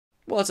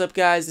What's up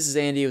guys, this is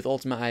Andy with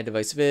Ultimate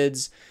iDevice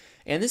Vids,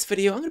 and in this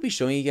video I'm going to be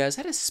showing you guys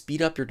how to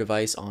speed up your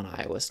device on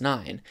iOS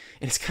 9. And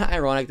it's kind of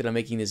ironic that I'm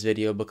making this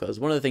video because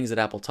one of the things that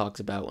Apple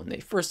talks about when they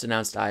first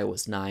announced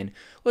iOS 9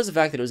 was the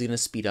fact that it was going to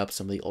speed up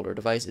some of the older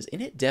devices,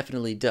 and it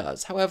definitely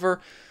does.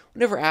 However,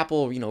 whenever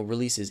Apple,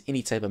 releases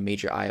any type of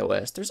major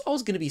iOS, there's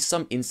always going to be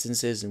some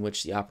instances in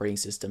which the operating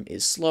system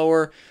is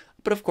slower.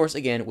 But of course,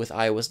 again, with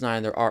iOS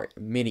 9, there are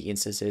many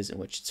instances in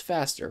which it's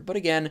faster. But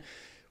again,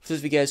 for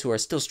those of you guys who are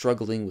still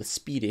struggling with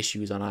speed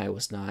issues on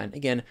iOS 9,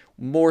 again,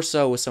 more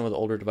so with some of the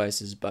older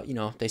devices, but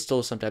they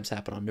still sometimes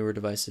happen on newer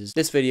devices.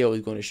 This video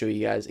is going to show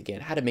you guys,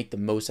 again, how to make the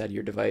most out of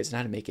your device and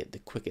how to make it the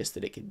quickest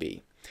that it can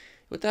be.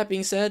 With that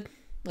being said,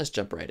 let's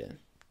jump right in.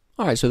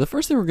 Alright, so the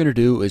first thing we're going to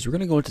do is we're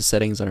going to go into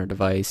settings on our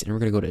device, and we're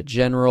going to go to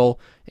General,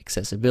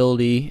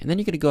 Accessibility, and then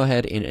you're going to go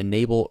ahead and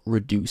enable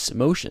Reduce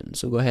Motion.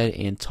 So go ahead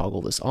and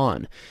toggle this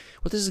on.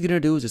 What this is going to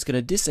do is it's going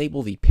to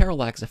disable the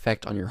parallax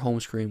effect on your home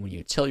screen when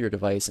you tilt your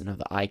device and have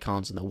the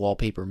icons and the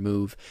wallpaper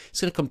move. It's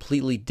going to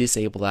completely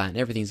disable that, and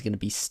everything's going to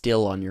be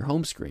still on your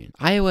home screen.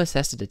 iOS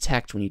has to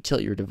detect when you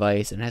tilt your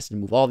device, and it has to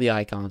move all the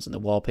icons and the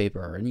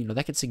wallpaper, and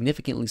that could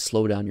significantly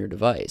slow down your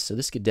device, so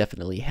this could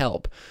definitely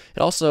help.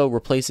 It also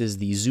replaces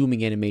the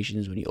zooming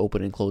animations when you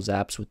open and close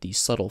apps with these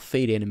subtle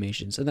fade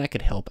animations, and that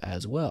could help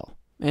as well.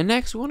 And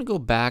next, we want to go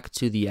back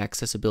to the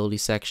accessibility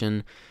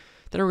section.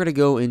 Then we're going to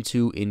go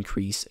into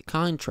increase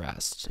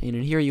contrast. And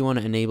in here, you want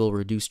to enable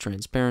reduce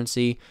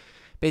transparency.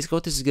 Basically,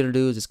 what this is going to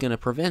do is it's going to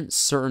prevent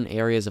certain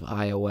areas of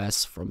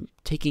iOS from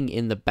taking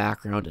in the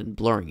background and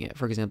blurring it.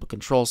 For example,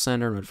 Control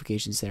Center,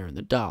 Notification Center, and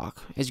the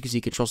dock. As you can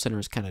see, Control Center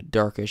is kind of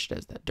darkish. It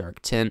has that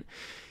dark tint.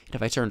 And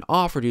if I turn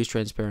off reduce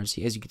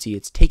transparency, as you can see,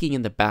 it's taking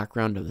in the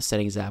background of the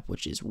settings app,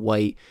 which is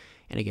white.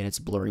 And again, it's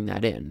blurring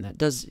that in. That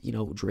does,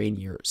 drain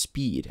your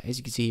speed. As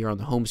you can see here on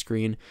the home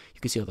screen, you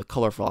can see all the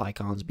colorful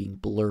icons being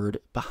blurred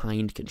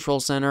behind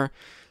Control Center.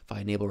 If I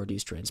enable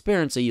Reduce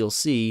Transparency, you'll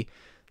see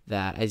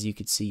that, as you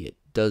can see, it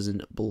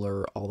doesn't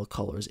blur all the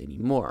colors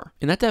anymore.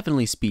 And that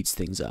definitely speeds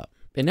things up.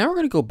 And now we're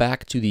going to go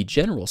back to the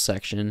General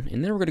section,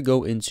 and then we're going to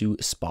go into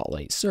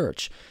Spotlight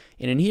Search.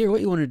 And in here, what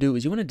you want to do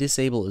is you want to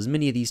disable as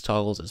many of these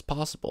toggles as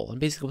possible.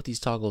 And basically what these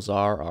toggles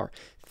are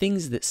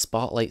things that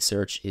Spotlight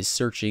Search is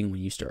searching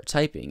when you start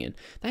typing. And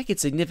that could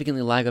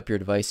significantly lag up your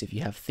device if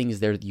you have things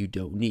there that you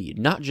don't need.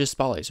 Not just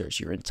Spotlight Search,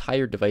 your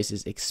entire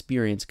device's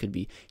experience could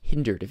be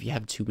hindered if you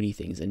have too many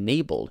things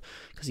enabled.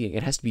 Because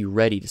it has to be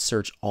ready to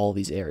search all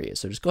these areas.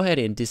 So just go ahead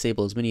and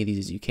disable as many of these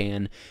as you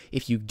can.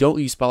 If you don't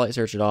use Spotlight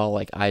Search at all,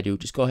 like I do,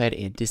 just go ahead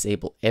and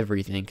disable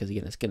everything. Because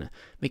again, it's going to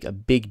make a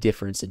big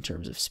difference in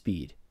terms of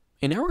speed.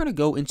 And now we're going to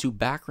go into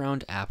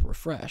Background App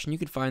Refresh, and you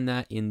can find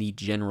that in the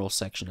General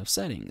section of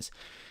settings.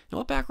 Now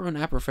what Background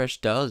App Refresh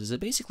does is it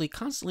basically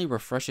constantly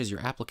refreshes your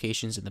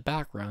applications in the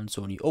background,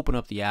 so when you open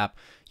up the app,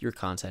 your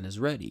content is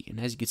ready. And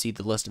as you can see,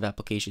 the list of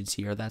applications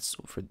here, that's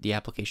for the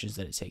applications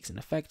that it takes an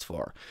effect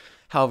for.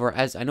 However,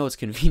 as I know it's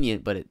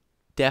convenient, but it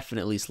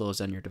definitely slows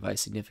down your device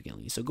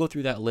significantly. So go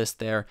through that list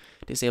there,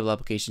 disable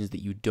applications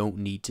that you don't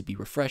need to be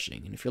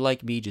refreshing. And if you're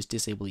like me, just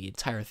disable the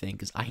entire thing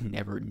because I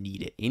never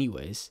need it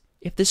anyways.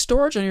 If the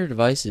storage on your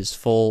device is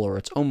full or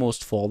it's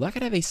almost full, that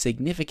could have a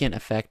significant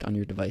effect on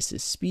your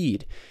device's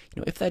speed.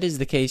 If that is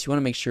the case, you want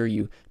to make sure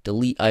you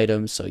delete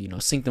items, so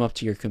sync them up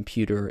to your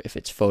computer if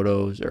it's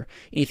photos or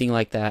anything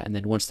like that, and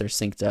then once they're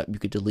synced up, you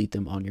could delete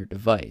them on your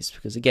device.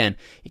 Because again,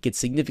 it could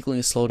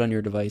significantly slow down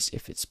your device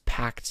if it's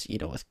packed,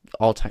 with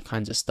all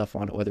kinds of stuff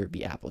on it, whether it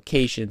be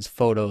applications,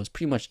 photos,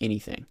 pretty much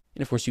anything.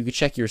 And of course, you could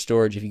check your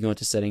storage if you go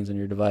into settings on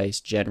your device,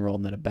 general,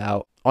 and then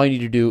about. All you need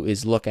to do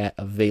is look at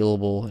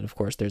available, and of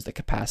course, there's the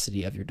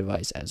capacity of your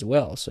device as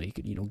well. So you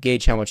could,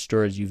 gauge how much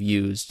storage you've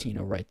used,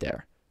 right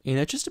there. And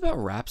that just about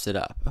wraps it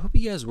up. I hope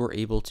you guys were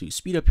able to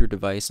speed up your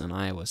device on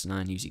iOS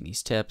 9 using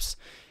these tips.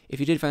 If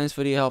you did find this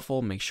video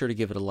helpful, make sure to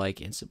give it a like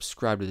and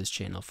subscribe to this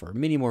channel for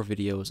many more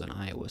videos on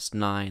iOS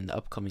 9, the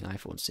upcoming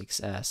iPhone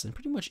 6s, and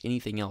pretty much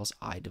anything else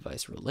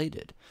iDevice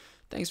related.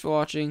 Thanks for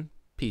watching.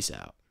 Peace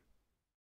out.